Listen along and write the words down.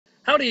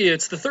Howdy,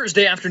 it's the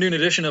Thursday afternoon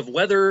edition of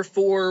Weather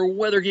for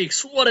Weather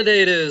Geeks. What a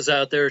day it is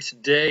out there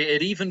today.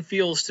 It even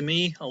feels to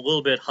me a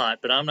little bit hot,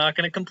 but I'm not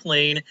going to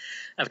complain.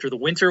 After the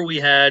winter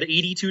we had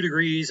 82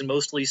 degrees and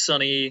mostly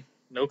sunny,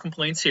 no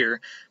complaints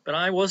here, but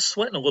I was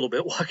sweating a little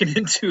bit walking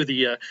into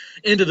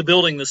the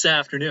building this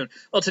afternoon.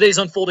 Well, today's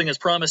unfolding as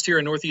promised here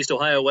in Northeast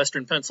Ohio,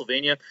 Western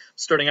Pennsylvania.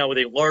 Starting out with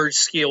a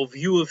large-scale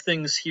view of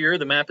things here.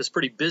 The map is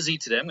pretty busy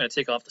today. I'm going to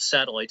take off the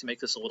satellite to make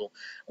this a little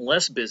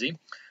less busy.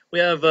 We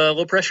have a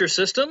low-pressure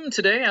system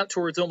today out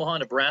towards Omaha,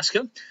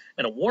 Nebraska,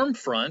 and a warm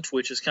front,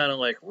 which is kind of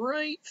like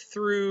right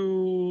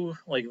through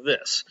like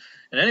this.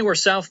 And anywhere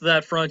south of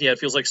that front, yeah, it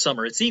feels like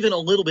summer. It's even a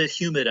little bit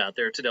humid out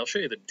there today. I'll show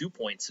you the dew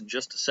points in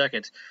just a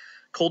second.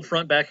 Cold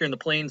front back here in the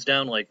plains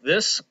down like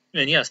this.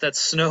 And yes, that's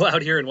snow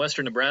out here in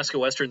western Nebraska,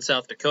 western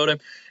South Dakota.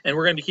 And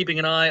we're going to be keeping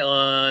an eye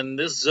on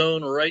this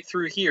zone right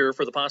through here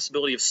for the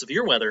possibility of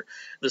severe weather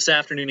this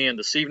afternoon and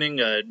this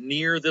evening.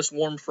 Near this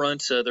warm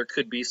front, there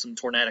could be some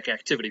tornadic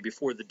activity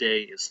before the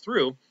day is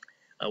through.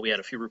 We had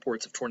a few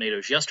reports of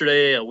tornadoes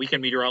yesterday.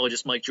 Weekend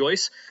meteorologist Mike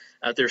Joyce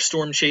out there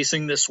storm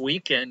chasing this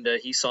week, and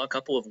he saw a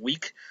couple of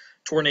weak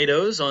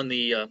tornadoes on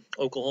the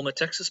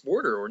Oklahoma-Texas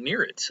border or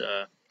near it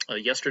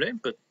yesterday,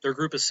 but their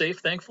group is safe,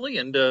 thankfully,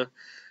 and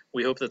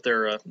we hope that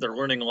they're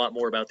learning a lot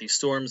more about these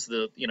storms.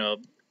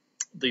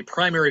 The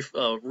primary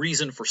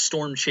reason for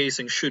storm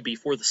chasing should be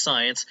for the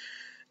science,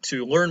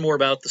 to learn more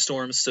about the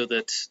storms so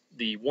that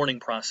the warning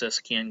process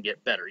can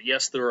get better.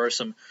 Yes, there are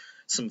some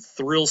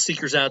thrill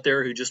seekers out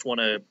there who just want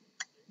to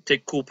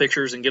take cool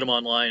pictures and get them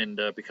online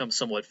and become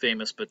somewhat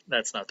famous, but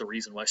that's not the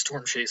reason why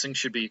storm chasing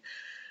should be.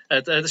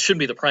 That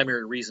shouldn't be the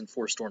primary reason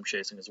for storm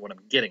chasing, is what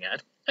I'm getting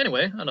at.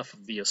 Anyway, enough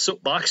of the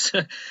soapbox.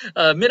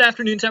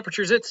 Mid-afternoon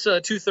temperatures, it's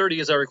 2:30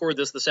 as I record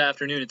this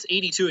afternoon. It's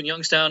 82 in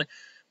Youngstown.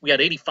 We got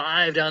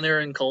 85 down there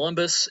in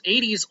Columbus.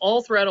 80s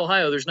all throughout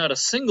Ohio. There's not a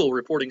single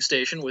reporting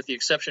station, with the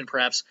exception,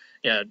 perhaps,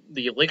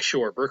 the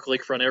Lakeshore, Burke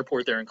Lakefront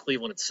Airport there in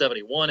Cleveland at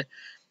 71.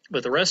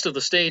 But the rest of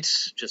the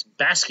states just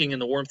basking in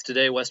the warmth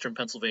today. Western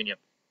Pennsylvania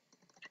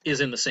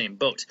is in the same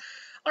boat.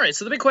 All right,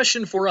 so the big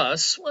question for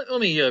us, let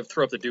me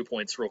throw up the dew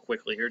points real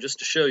quickly here just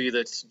to show you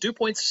that dew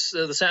points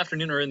this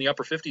afternoon are in the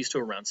upper 50s to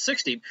around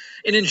 60.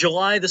 And in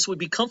July, this would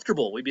be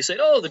comfortable. We'd be saying,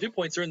 oh, the dew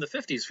points are in the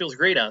 50s. Feels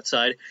great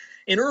outside.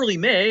 In early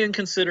May, and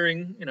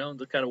considering,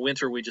 the kind of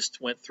winter we just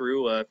went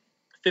through,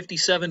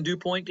 57 dew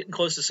point, getting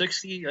close to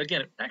 60.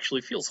 Again, it actually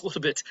feels a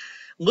little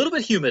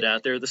bit humid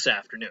out there this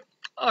afternoon.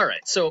 All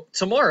right, so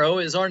tomorrow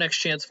is our next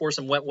chance for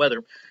some wet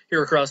weather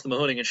here across the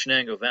Mahoning and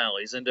Shenango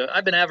valleys. And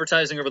I've been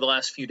advertising over the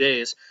last few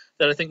days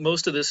that I think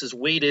most of this is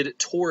weighted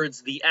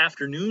towards the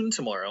afternoon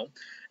tomorrow.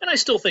 And I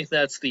still think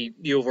that's the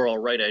overall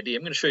right idea.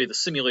 I'm going to show you the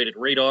simulated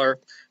radar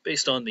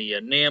based on the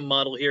NAM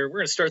model here. We're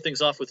going to start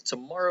things off with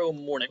tomorrow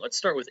morning. Let's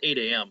start with 8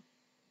 a.m.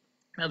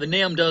 Now, the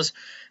NAM does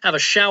have a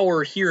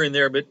shower here and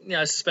there, but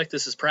I suspect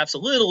this is perhaps a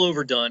little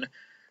overdone.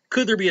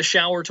 Could there be a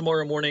shower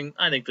tomorrow morning?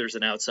 I think there's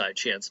an outside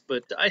chance,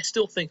 but I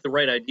still think the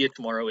right idea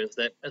tomorrow is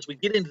that as we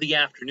get into the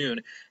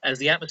afternoon, as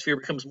the atmosphere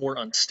becomes more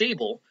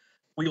unstable,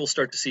 we will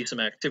start to see some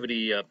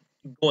activity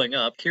going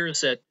up.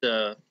 Here's at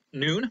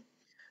noon.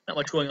 Not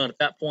much going on at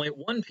that point,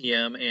 1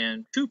 p.m.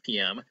 and 2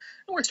 p.m. And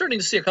we're starting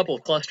to see a couple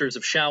of clusters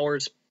of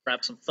showers,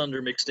 perhaps some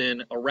thunder mixed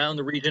in around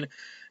the region.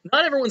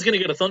 Not everyone's going to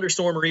get a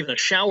thunderstorm or even a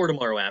shower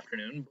tomorrow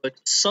afternoon, but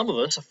some of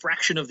us, a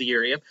fraction of the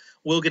area,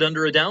 will get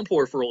under a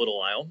downpour for a little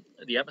while.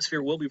 The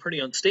atmosphere will be pretty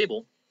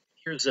unstable.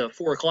 Here's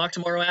 4 o'clock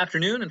tomorrow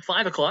afternoon and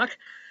 5 o'clock.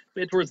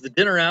 Towards the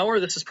dinner hour,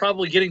 this is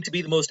probably getting to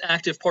be the most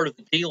active part of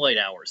the daylight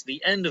hours,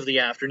 the end of the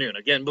afternoon.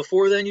 Again,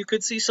 before then you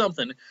could see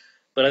something,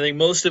 but I think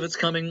most of it's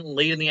coming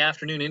late in the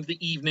afternoon into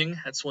the evening.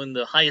 That's when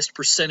the highest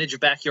percentage of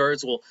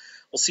backyards will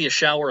see a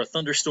shower, a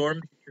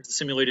thunderstorm. Here's the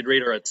simulated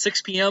radar at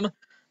 6 p.m.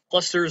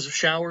 Clusters of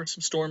showers,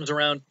 some storms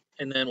around,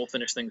 and then we'll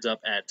finish things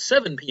up at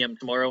 7 p.m.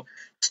 tomorrow.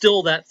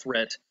 Still that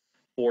threat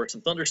for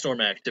some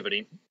thunderstorm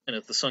activity. And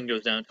if the sun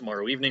goes down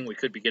tomorrow evening, we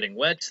could be getting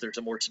wet. There's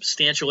a more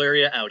substantial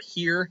area out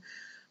here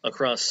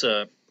across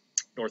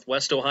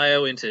northwest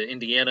Ohio into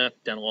Indiana,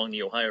 down along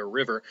the Ohio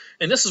River.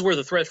 And this is where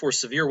the threat for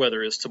severe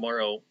weather is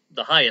tomorrow,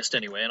 the highest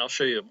anyway, and I'll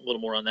show you a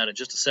little more on that in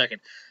just a second.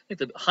 I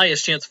think the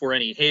highest chance for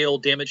any hail,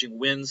 damaging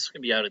winds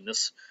can be out in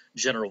this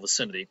general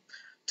vicinity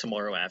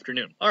tomorrow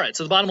afternoon. All right,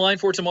 so the bottom line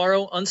for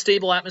tomorrow,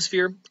 unstable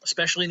atmosphere,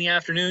 especially in the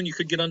afternoon. You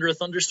could get under a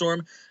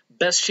thunderstorm.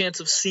 Best chance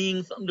of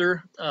seeing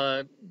thunder,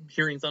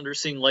 hearing thunder,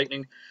 seeing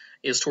lightning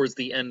is towards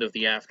the end of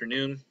the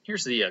afternoon.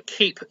 Here's the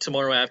CAPE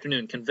tomorrow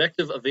afternoon,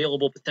 convective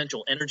available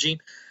potential energy,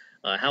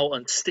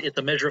 it's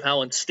a measure of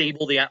how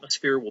unstable the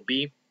atmosphere will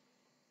be.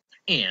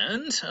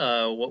 And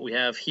what we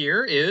have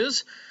here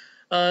is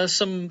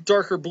some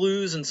darker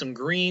blues and some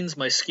greens.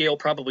 My scale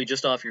probably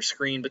just off your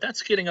screen, but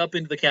that's getting up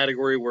into the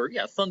category where,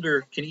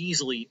 thunder can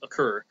easily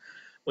occur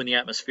when the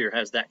atmosphere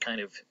has that kind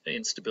of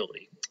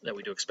instability that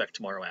we do expect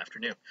tomorrow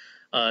afternoon.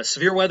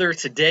 Severe weather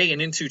today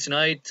and into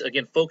tonight,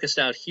 again, focused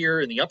out here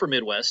in the upper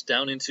Midwest,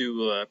 down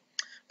into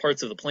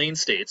parts of the Plain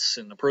States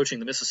and approaching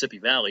the Mississippi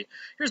Valley.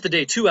 Here's the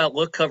Day 2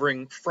 outlook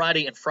covering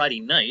Friday and Friday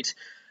night.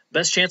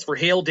 Best chance for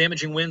hail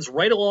damaging winds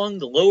right along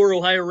the lower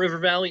Ohio River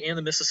Valley and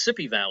the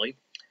Mississippi Valley.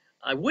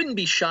 I wouldn't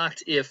be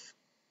shocked if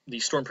the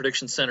Storm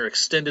Prediction Center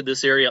extended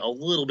this area a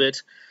little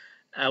bit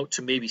out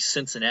to maybe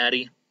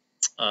Cincinnati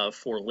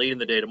for late in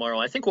the day tomorrow.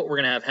 I think what we're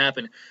going to have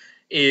happen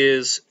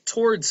is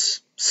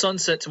towards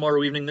sunset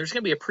tomorrow evening, there's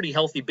going to be a pretty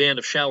healthy band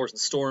of showers and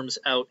storms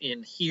out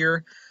in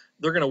here.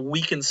 They're going to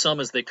weaken some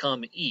as they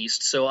come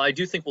east, so I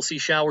do think we'll see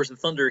showers and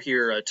thunder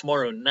here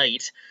tomorrow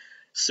night.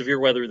 Severe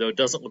weather, though,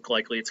 doesn't look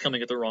likely. It's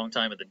coming at the wrong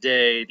time of the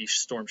day. These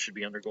storms should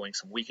be undergoing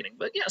some weakening.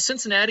 But yeah,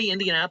 Cincinnati,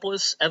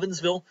 Indianapolis,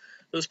 Evansville,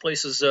 those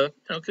places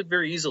could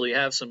very easily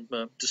have some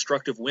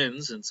destructive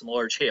winds and some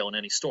large hail in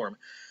any storm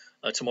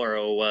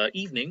tomorrow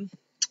evening.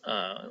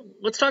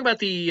 Let's talk about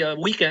the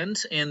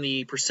weekend and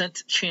the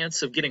percent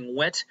chance of getting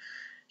wet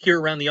here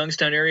around the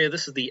Youngstown area.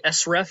 This is the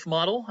SREF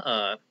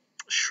model,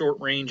 short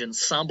range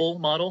ensemble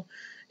model.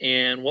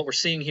 And what we're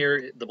seeing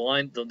here,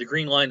 the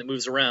green line that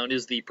moves around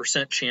is the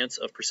percent chance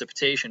of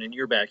precipitation in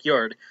your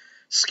backyard.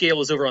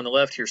 Scale is over on the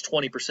left. Here's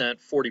 20%, 40%,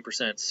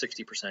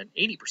 60%,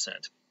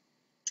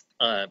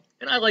 80%.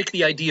 And I like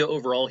the idea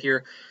overall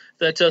here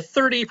that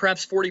 30,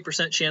 perhaps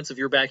 40% chance of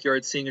your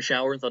backyard seeing a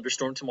shower and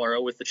thunderstorm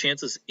tomorrow, with the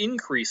chances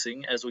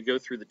increasing as we go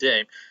through the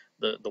day.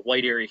 The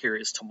white area here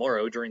is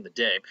tomorrow during the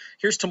day.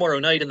 Here's tomorrow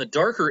night in the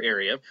darker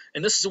area,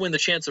 and this is when the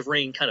chance of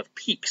rain kind of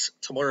peaks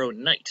tomorrow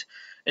night.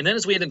 And then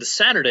as we head into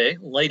Saturday,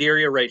 light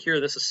area right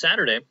here, this is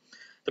Saturday,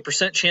 the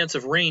percent chance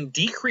of rain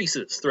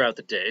decreases throughout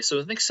the day.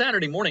 So I think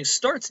Saturday morning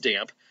starts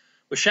damp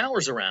with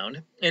showers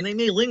around, and they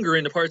may linger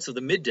into parts of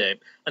the midday.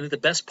 I think the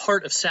best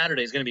part of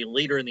Saturday is going to be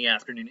later in the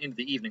afternoon into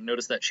the evening.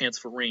 Notice that chance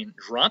for rain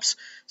drops,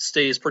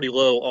 stays pretty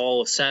low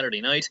all of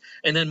Saturday night.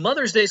 And then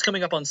Mother's Day is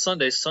coming up on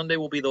Sunday. Sunday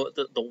will be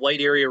the white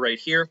area right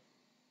here.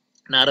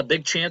 Not a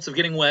big chance of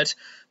getting wet,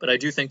 but I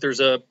do think there's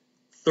a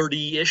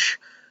 30-ish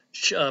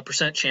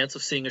percent chance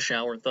of seeing a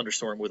shower and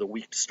thunderstorm with a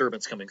weak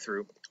disturbance coming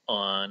through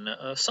on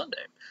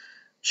Sunday.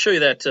 Show you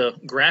that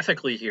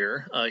graphically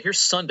here. Here's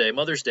Sunday,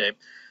 Mother's Day.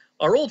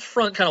 Our old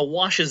front kind of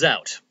washes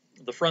out.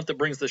 The front that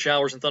brings the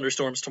showers and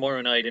thunderstorms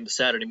tomorrow night into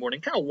Saturday morning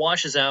kind of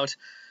washes out,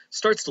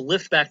 starts to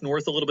lift back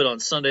north a little bit on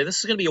Sunday. This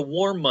is going to be a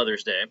warm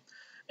Mother's Day,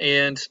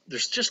 and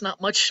there's just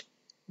not much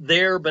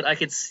there, but I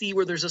could see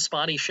where there's a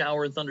spotty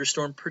shower and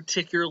thunderstorm,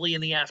 particularly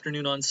in the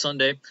afternoon on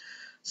Sunday.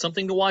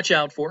 Something to watch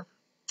out for.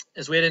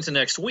 As we head into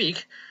next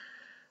week,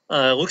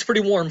 looks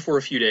pretty warm for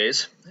a few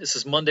days. This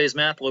is Monday's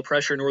map, low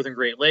pressure, northern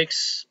Great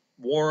Lakes.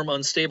 Warm,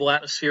 unstable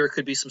atmosphere.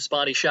 Could be some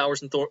spotty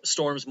showers and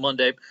storms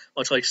Monday.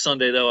 Much like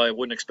Sunday, though, I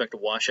wouldn't expect a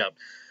washout.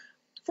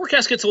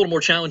 Forecast gets a little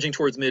more challenging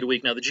towards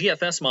midweek. Now, the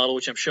GFS model,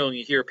 which I'm showing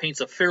you here, paints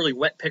a fairly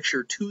wet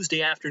picture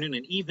Tuesday afternoon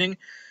and evening.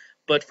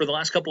 But for the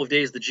last couple of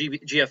days, the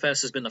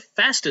GFS has been the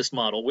fastest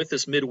model with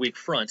this midweek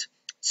front.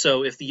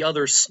 So if the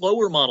other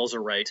slower models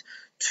are right,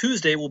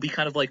 Tuesday will be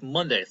kind of like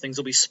Monday. Things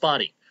will be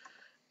spotty.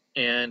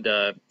 And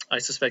I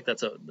suspect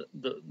that's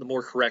the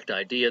more correct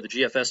idea. The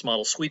GFS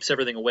model sweeps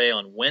everything away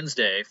on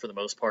Wednesday for the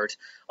most part.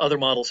 Other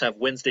models have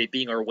Wednesday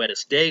being our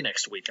wettest day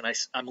next week, and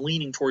I'm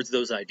leaning towards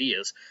those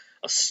ideas.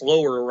 A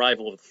slower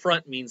arrival of the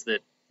front means that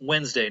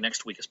Wednesday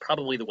next week is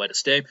probably the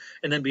wettest day,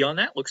 and then beyond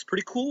that looks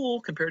pretty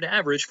cool compared to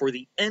average for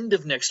the end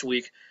of next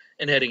week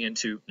and heading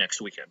into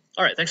next weekend.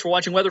 All right, thanks for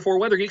watching Weather for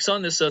Weather Geeks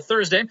on this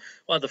Thursday.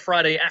 We'll have the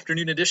Friday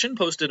afternoon edition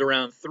posted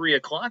around 3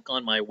 o'clock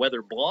on my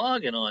weather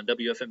blog and on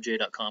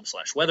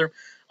WFMJ.com/weather.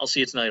 I'll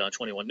see you tonight on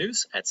 21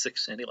 News at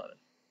 6 and 11.